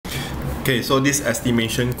Okay, so this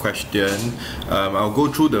estimation question, I'll go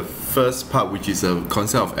through the first part, which is a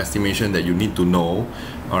concept of estimation that you need to know.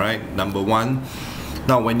 Alright, number one.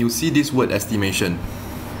 Now, when you see this word estimation,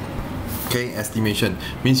 okay, estimation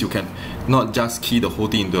means you can not just key the whole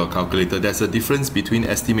thing into a calculator. There's a difference between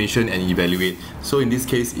estimation and evaluate. So in this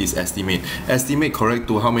case, is estimate. Estimate correct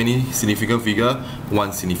to how many significant figure?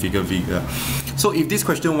 One significant figure. So if this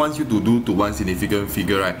question wants you to do to one significant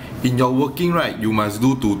figure, right, in your working, right, you must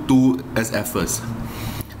do to 2 SF first.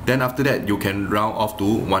 Then after that, you can round off to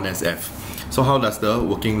 1 SF. So how does the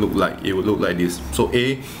working look like? It would look like this. So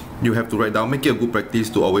A, you have to write down, make it a good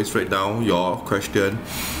practice to always write down your question.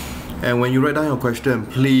 And when you write down your question,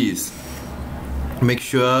 please make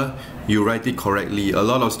sure you write it correctly. A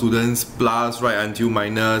lot of students plus write until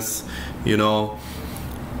minus, you know,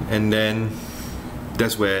 and then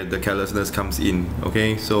that's where the carelessness comes in.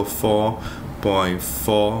 Okay, so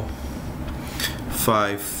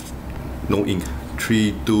 4.45 no ink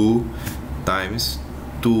 32 times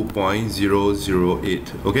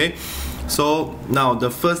 2.008. okay, so now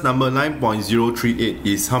the first number 9.038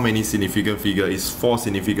 is how many significant figure? Is 4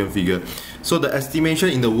 significant figure. So the estimation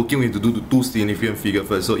in the working we have to do to 2 significant figure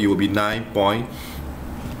first, so it will be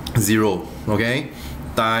 9.0, okay,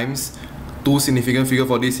 times 2 significant figure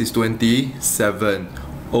for this is 27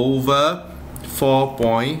 over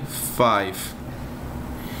 4.5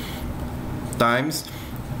 times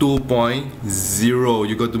 2.0.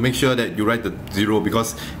 You got to make sure that you write the 0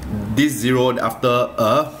 because this 0 after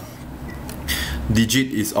a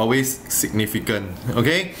digit is always significant.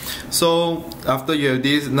 Okay, so after you have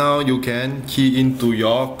this, now you can key into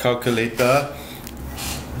your calculator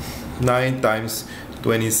 9 times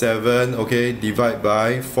 27, okay, divide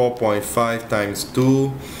by 4.5 times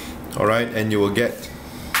 2, alright, and you will get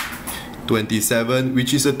 27,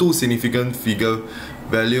 which is a 2 significant figure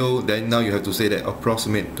value. Then now you have to say that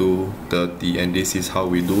approximate to 30, and this is how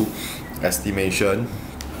we do estimation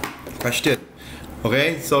question.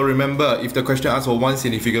 Okay, so remember, if the question asks for 1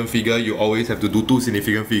 significant figure, you always have to do 2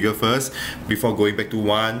 significant figure first before going back to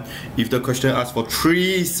 1. If the question asks for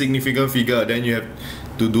 3 significant figure, then you have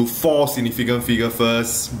to do 4 significant figure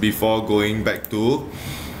first before going back to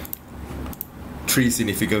 3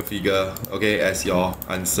 significant figure, okay, as your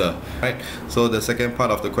answer. Right? So the second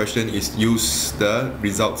part of the question is use the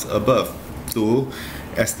results above to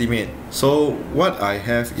estimate. So what I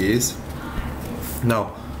have is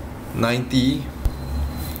now 90.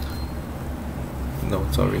 No,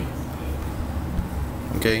 sorry.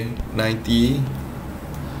 Okay,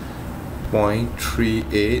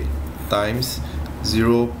 90.38 times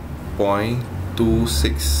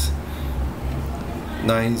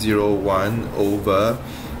 0.26901 over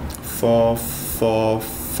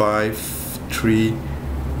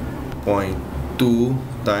 4453.2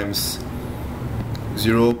 times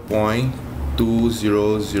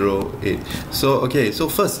 0.2008. So okay, so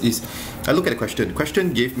first is I look at the question.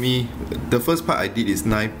 Question gave me, the first part I did is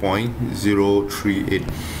 9.038.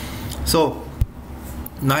 So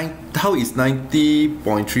how is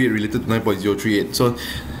 90.38 related to 9.038? So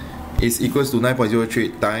it's equals to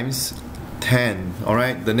 9.038 times 10.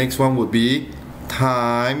 Alright, the next one would be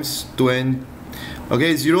times 20.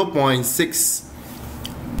 Okay,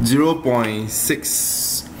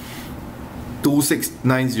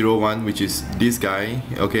 0.62901, which is this guy.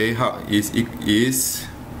 Okay, how is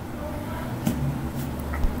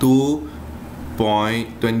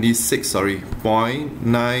 2.26, sorry,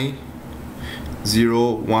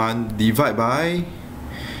 0.901 divide by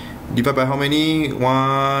how many?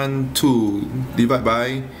 1, 2, divide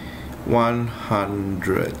by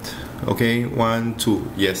 100. Okay, 1,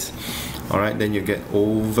 2, yes. Alright, then you get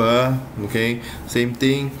over, okay, same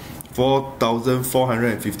thing,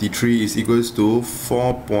 4,453 is equals to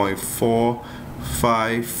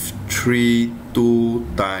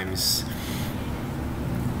 4.4532 times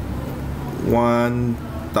 1,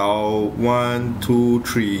 2,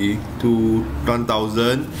 3 to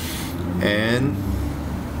 1,000 and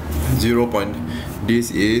 0. This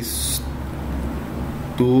is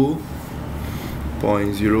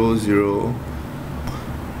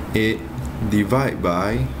 2.008 divide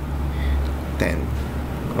by 10.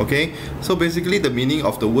 Okay, so basically the meaning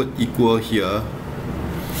of the word equal here,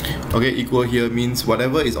 okay, equal here means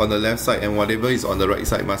whatever is on the left side and whatever is on the right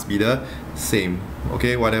side must be the same.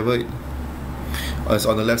 Okay, whatever is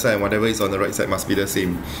on the left side and whatever is on the right side must be the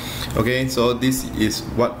same. Okay, so this is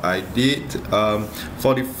what I did.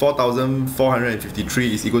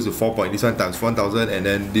 4,453 is equals to 4 this one times 1,000, and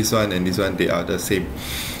then this one and this one, they are the same.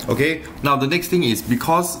 Okay, now the next thing is,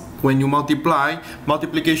 because when you multiply,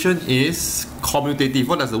 multiplication is commutative.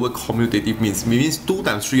 What does the word commutative means? It means 2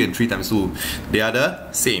 times 3 and 3 times 2. They are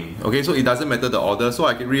the same. Okay, so it doesn't matter the order. So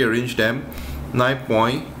I can rearrange them.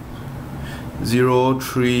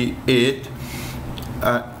 9.038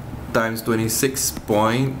 times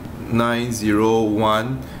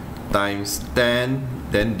 26.901 times 10,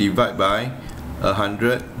 then divide by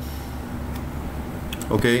 100.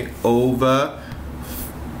 Okay, over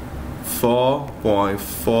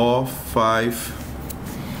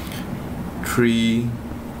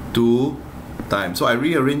 4.4532 times. So I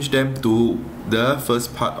rearrange them to the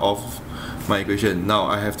first part of my equation. Now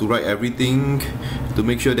I have to write everything to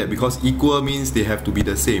make sure that, because equal means they have to be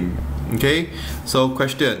the same. Okay, so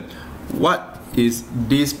question, what is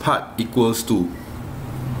this part equals to?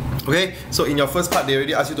 Okay, so in your first part they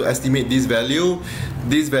already asked you to estimate this value.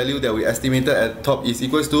 This value that we estimated at top is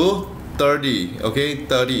equals to 30. Okay,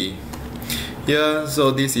 30 here,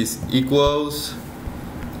 so this is equals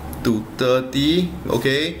to 30.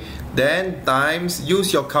 Okay, then times,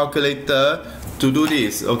 use your calculator to do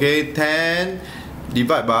this. Okay, 10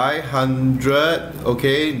 divide by 100.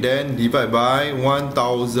 Okay, then divide by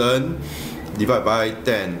 1000 divide by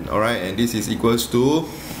 10. Alright, and this is equals to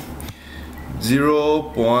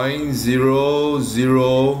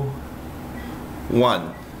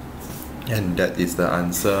 0.001, and that is the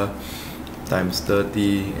answer, times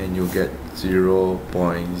 30, and you get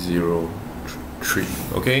 0.03.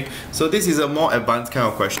 Okay, so this is a more advanced kind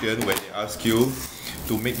of question where they ask you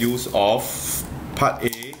to make use of part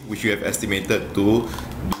A, which you have estimated, to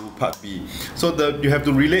do part B. So you have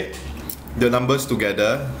to relate the numbers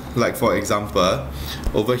together. Like for example,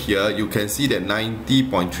 over here you can see that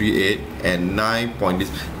 90.38 and 9.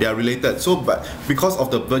 They are related. So, but because of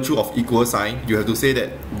the virtue of equal sign, you have to say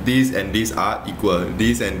that these and these are equal.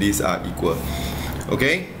 These and these are equal.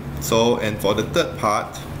 Okay. So, and for the third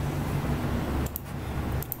part,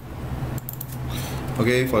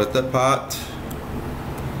 okay, for the third part,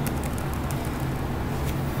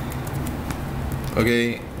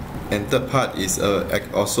 okay, and third part is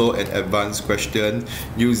also an advanced question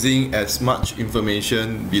using as much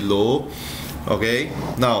information below. Okay,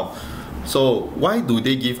 now, so why do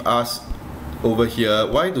they give us over here,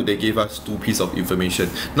 why do they give us 2 pieces of information?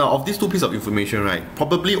 Now, of these 2 pieces of information, right,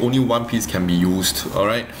 probably only 1 piece can be used.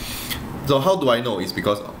 Alright, so how do I know? It's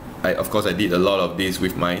because of course I did a lot of this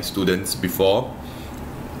with my students before.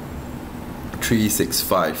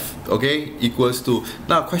 365, okay, equals to,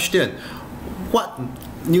 now question, what,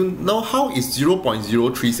 you know, how is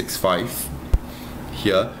 0.0365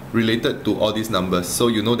 here related to all these numbers? So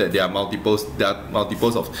you know that there are multiples,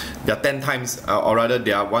 of, there are 10 times, or rather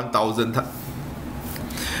there are 1000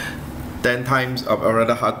 10 times, or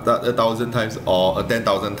rather 1000 times, or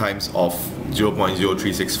 10,000 times of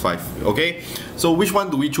 0.0365. Okay, so which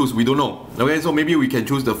one do we choose? We don't know. Okay, so maybe we can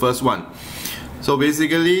choose the first one. So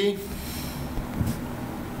basically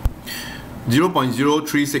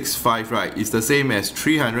 0.0365, right, is the same as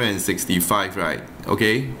 365, right?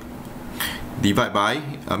 Okay, divide by,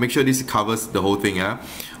 make sure this covers the whole thing.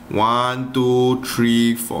 1 2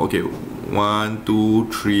 3 4. Okay, 1 2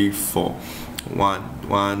 3 4.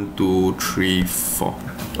 1 2 3 4.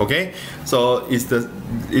 Okay, so it's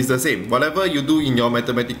the same. Whatever you do in your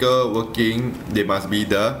mathematical working, they must be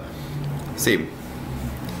the same.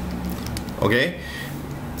 Okay,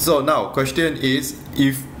 so now question is,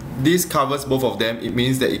 if this covers both of them, it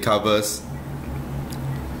means that it covers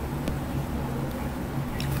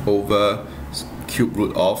over cube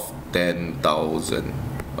root of 10,000.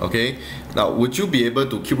 Okay, now would you be able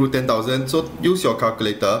to cube root 10,000? So use your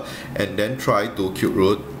calculator and then try to cube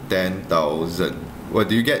root 10,000. What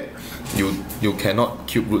do you get? You cannot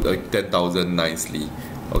cube root 10,000 nicely.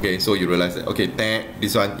 Okay, so you realize that, okay,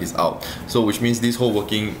 this one is out. So which means this whole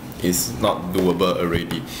working is not doable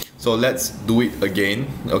already. So let's do it again.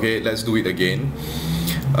 Okay, let's do it again.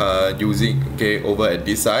 Using, okay, over at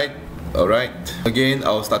this side. Alright, again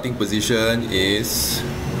our starting position is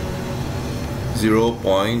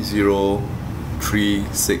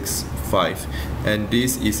 0.0365, and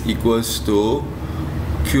this is equals to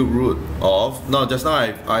cube root of, now just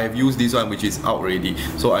now I have used this one which is out already,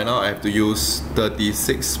 so now I have to use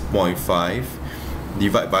 36.5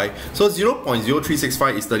 divide by, so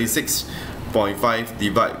 0.0365 is 36.5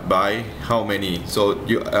 divide by how many? So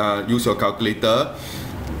you use your calculator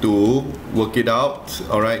to work it out.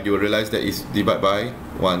 Alright, you will realize that it's divided by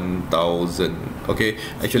 1000. Okay,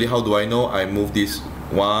 actually how do I know? I move this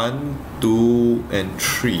 1, 2 and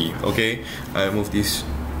 3. Okay, I move this.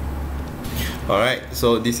 Alright,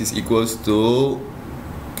 so this is equals to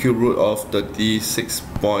cube root of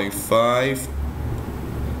 36.5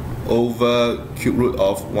 over cube root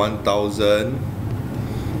of 1000.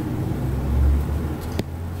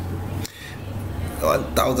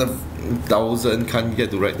 1000 can't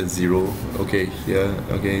get to write the 0. Okay, here,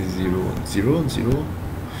 okay, 0, 0, 0.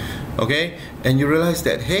 Okay, and you realize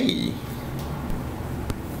that, hey,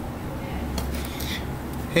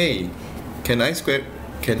 can I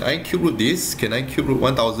cube root this? Can I cube root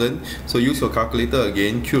 1000? So use your calculator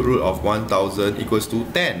again. Cube root of 1000 equals to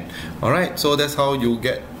 10. Alright, so that's how you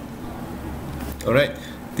get. Alright,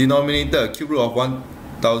 denominator, cube root of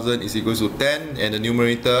 1000 is equals to 10, and the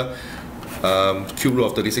numerator, cube root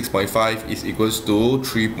of 36.5 is equals to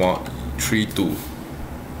 3.32.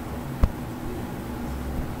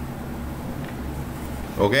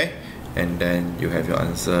 Okay, and then you have your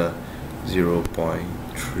answer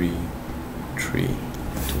 0.332.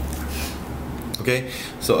 Okay,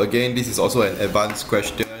 so again, this is also an advanced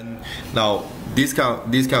question. Now, this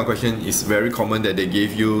kind of question is very common, that they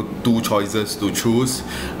gave you two choices to choose.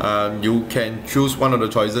 You can choose one of the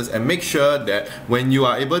choices and make sure that when you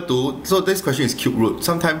are able to, so this question is cube root.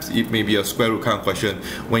 Sometimes it may be a square root kind of question.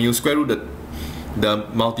 When you square root the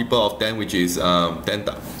multiple of 10, which is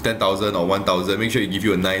 10,000 or 1,000, make sure it give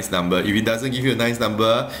you a nice number. If it doesn't give you a nice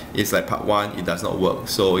number, it's like part 1, it does not work.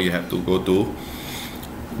 So you have to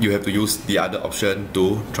use the other option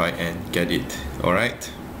to try and get it.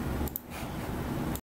 Alright.